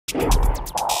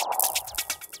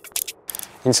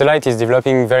Insolight is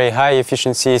developing very high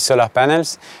efficiency solar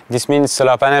panels. This means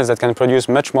solar panels that can produce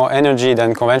much more energy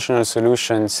than conventional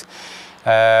solutions.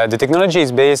 The technology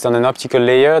is based on an optical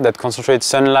layer that concentrates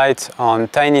sunlight on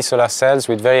tiny solar cells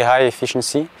with very high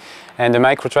efficiency, and a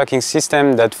micro-tracking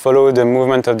system that follows the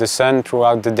movement of the sun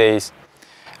throughout the days.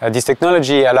 This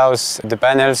technology allows the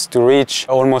panels to reach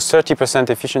almost 30%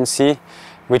 efficiency,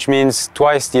 which means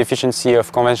twice the efficiency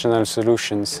of conventional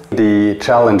solutions. The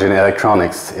challenge in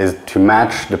electronics is to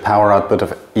match the power output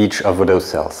of each of those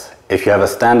cells. If you have a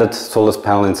standard solar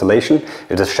panel installation,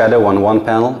 if there's shadow on one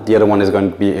panel, the other one is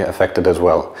going to be affected as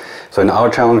well. So our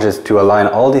challenge is to align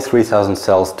all these 3,000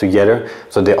 cells together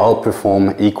so they all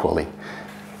perform equally.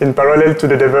 In parallel to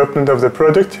the development of the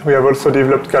product, we have also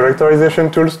developed characterization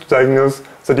tools to diagnose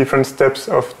the different steps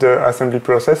of the assembly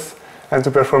process and to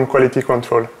perform quality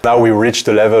control. Now we reach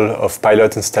the level of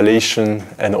pilot installation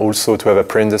and also to have a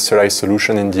pre-industrialized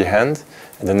solution in the hand.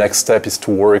 And the next step is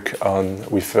to work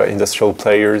with industrial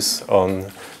players on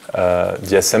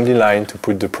the assembly line to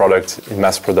put the product in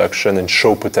mass production and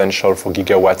show potential for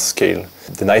gigawatt scale.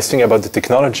 The nice thing about the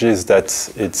technology is that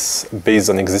it's based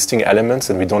on existing elements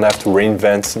and we don't have to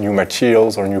reinvent new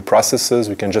materials or new processes.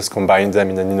 We can just combine them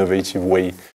in an innovative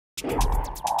way.